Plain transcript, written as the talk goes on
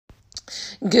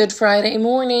Good Friday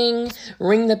morning.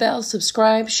 Ring the bell,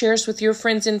 subscribe, share us with your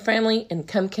friends and family, and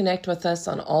come connect with us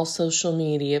on all social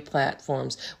media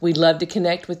platforms. We'd love to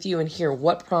connect with you and hear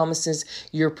what promises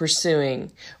you're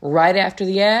pursuing. Right after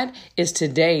the ad is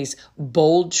today's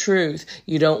bold truth.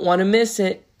 You don't want to miss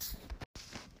it.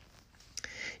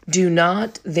 Do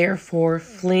not, therefore,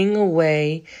 fling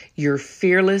away your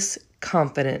fearless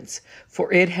confidence,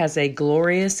 for it has a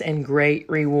glorious and great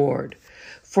reward.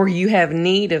 For you have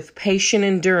need of patient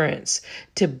endurance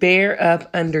to bear up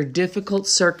under difficult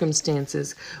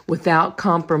circumstances without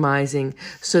compromising,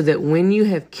 so that when you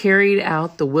have carried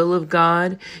out the will of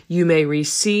God, you may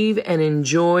receive and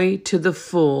enjoy to the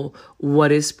full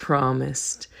what is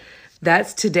promised.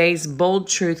 That's today's bold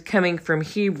truth coming from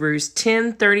Hebrews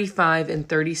 10:35 and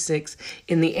 36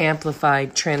 in the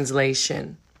Amplified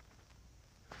Translation.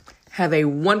 Have a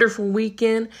wonderful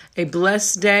weekend, a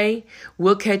blessed day.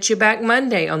 We'll catch you back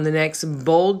Monday on the next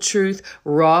Bold Truth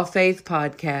Raw Faith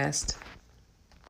podcast.